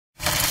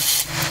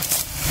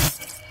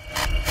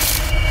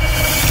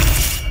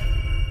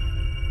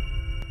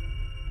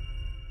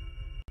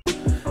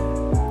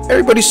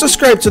Everybody,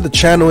 subscribe to the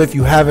channel if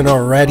you haven't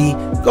already.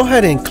 Go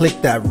ahead and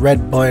click that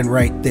red button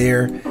right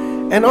there,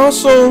 and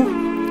also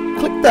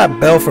click that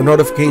bell for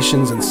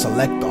notifications and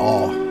select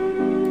all.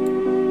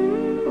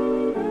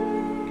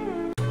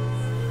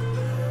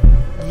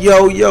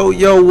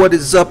 Yo, what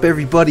is up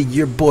everybody?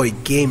 Your boy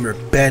Gamer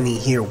Benny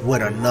here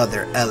with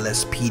another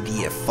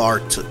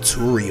LSPDFR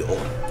tutorial.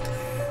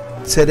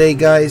 Today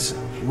guys,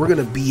 we're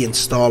gonna be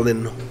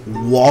installing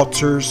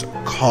Wouters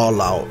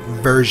CallOut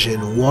version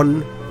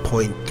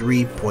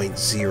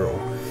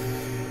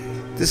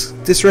 1.3.0.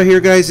 This right here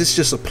guys, it's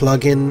just a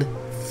plugin,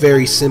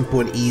 very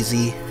simple and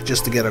easy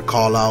just to get a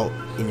call out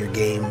in your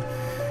game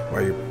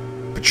while you're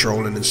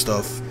patrolling and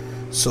stuff.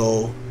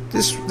 So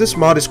this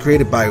mod is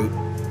created by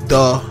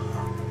the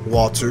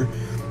Walter.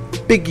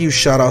 Big huge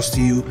shout outs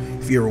to you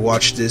if you ever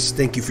watch this.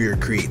 Thank you for your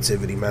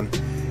creativity, man.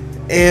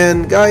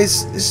 And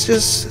guys, it's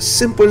just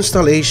simple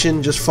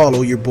installation. Just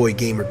follow your boy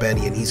Gamer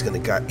Benny and he's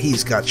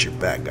got your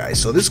back, guys.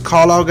 So this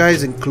call out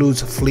guys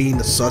includes fleeing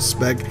the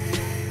suspect,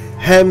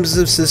 Hems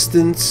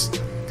assistance,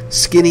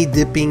 skinny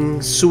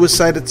dipping,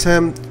 suicide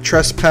attempt,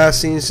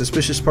 trespassing,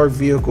 suspicious parked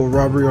vehicle,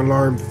 robbery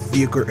alarm,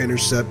 vehicle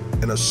intercept,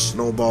 and a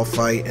snowball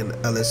fight, and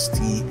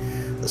LST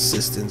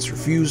assistance,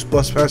 refuse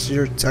bus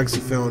passenger, taxi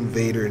fail,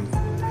 invader,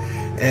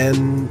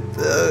 and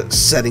the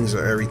settings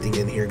are everything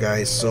in here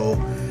guys. So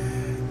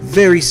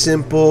very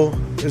simple.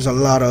 There's a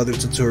lot of other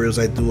tutorials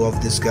I do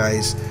of this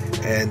guys,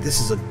 and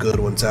this is a good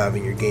one to have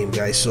in your game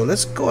guys. So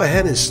let's go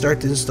ahead and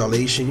start the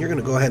installation. You're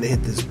gonna go ahead and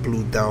hit this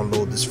blue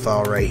download this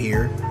file right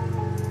here.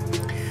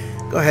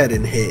 Go ahead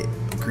and hit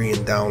agree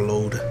and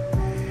download.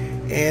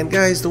 And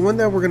guys, the one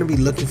that we're gonna be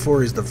looking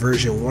for is the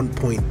version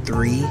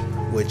 1.3,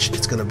 which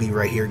it's gonna be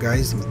right here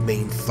guys, the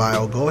main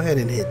file. Go ahead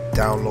and hit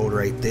download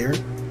right there.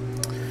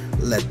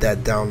 Let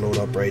that download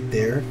up right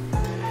there.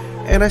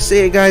 And I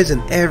say it guys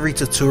in every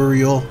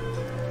tutorial,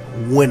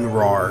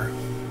 WINRAR,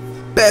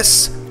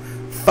 best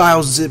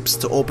file zips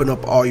to open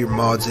up all your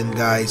mods in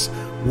guys.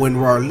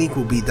 WINRAR, link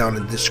will be down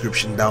in the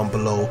description down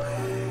below,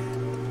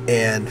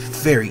 and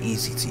very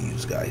easy to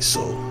use guys.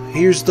 So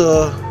here's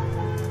the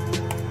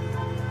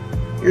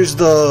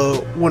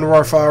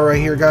WinRAR file right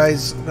here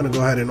guys. I'm gonna go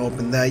ahead and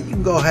open that. You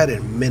can go ahead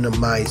and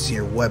minimize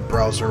your web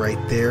browser right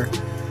there,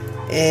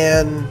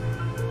 and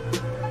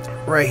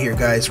right here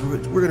guys,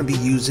 we're gonna be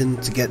using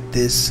to get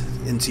this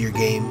into your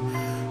game.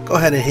 Go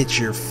ahead and hit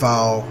your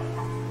file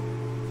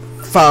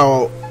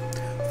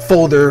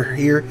folder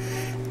here,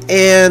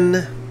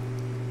 and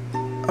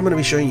I'm gonna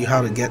be showing you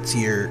how to get to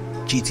your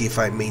GTA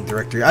 5 main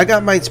directory. I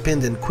got mine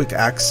pinned in quick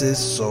access,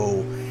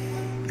 so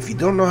if you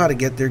don't know how to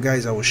get there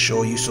guys, I will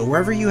show you. So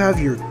wherever you have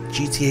your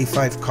GTA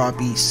 5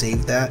 copy,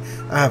 save that.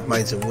 I have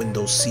mine in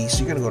Windows C, so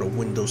you're gonna go to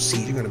Windows C,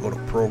 you're gonna go to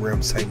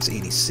Programs times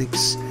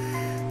 86,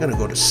 you're gonna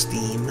go to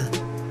Steam,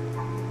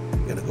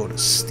 you're gonna go to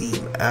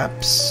Steam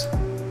Apps,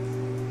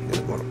 you're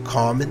gonna go to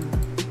Common,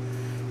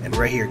 and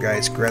right here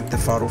guys, Grand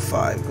Theft Auto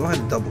 5. Go ahead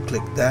and double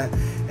click that,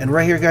 and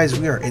right here guys,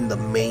 we are in the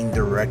main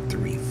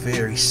directory.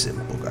 Very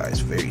simple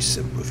guys, very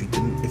simple.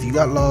 If you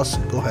got lost,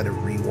 go ahead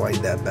and rewind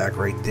that back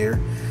right there.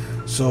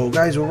 So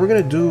guys, what we're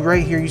gonna do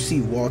right here, you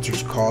see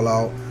Wouters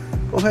CallOut.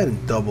 Go ahead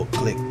and double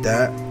click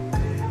that,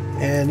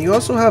 and you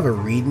also have a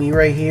readme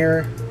right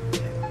here.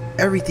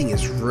 Everything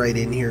is right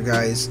in here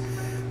guys,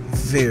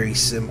 very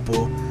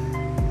simple.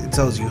 It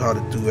tells you how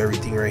to do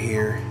everything right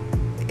here,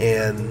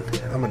 and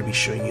I'm gonna be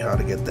showing you how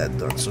to get that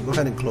done. So go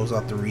ahead and close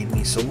out the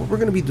readme. So what we're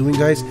gonna be doing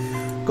guys,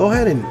 go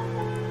ahead and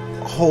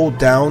hold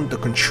down the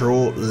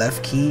control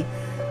left key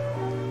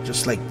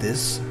just like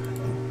this,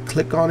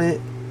 click on it,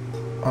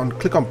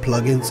 click on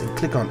plugins, and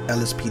click on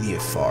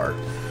LSPDFR.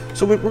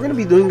 So what we're going to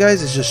be doing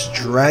guys is just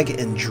drag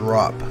and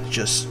drop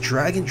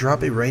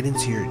it right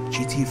into your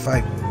GTA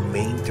 5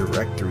 main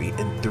directory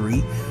in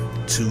 3,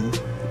 2,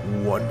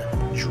 1,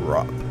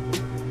 drop.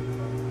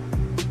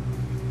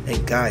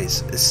 And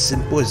guys, as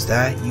simple as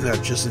that, you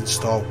have just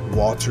installed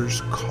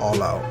Wouters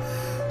CallOut.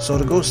 So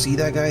to go see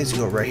that guys, you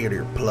go right here to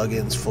your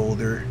plugins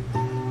folder.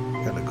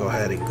 You're gonna go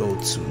ahead and go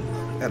to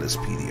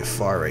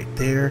LSPDFR right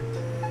there,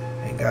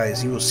 and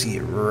guys, you will see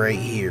it right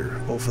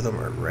here. Both of them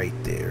are right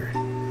there.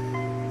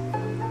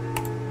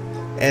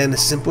 And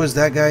as simple as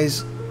that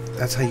guys,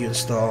 that's how you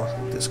install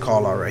this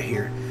call out right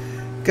here.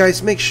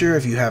 Guys, make sure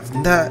if you have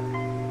not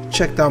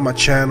checked out my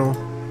channel,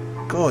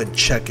 go and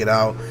check it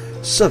out.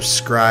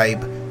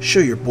 Subscribe, show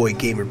your boy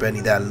Gamer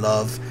Benny that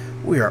love.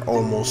 We are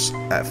almost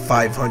at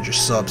 500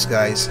 subs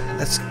guys.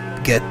 Let's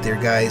get there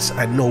guys.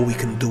 I know we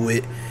can do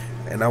it,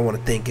 and I want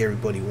to thank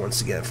everybody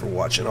once again for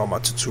watching all my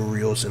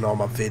tutorials and all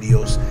my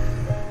videos.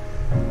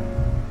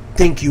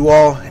 Thank you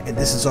all, and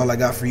this is all I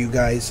got for you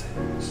guys.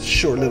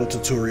 Short little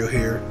tutorial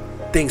here.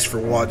 Thanks for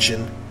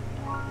watching,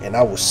 and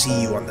I will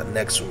see you on the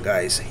next one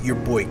guys. Your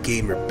boy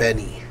Gamer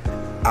Benny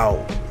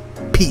out.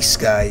 Peace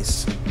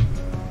guys.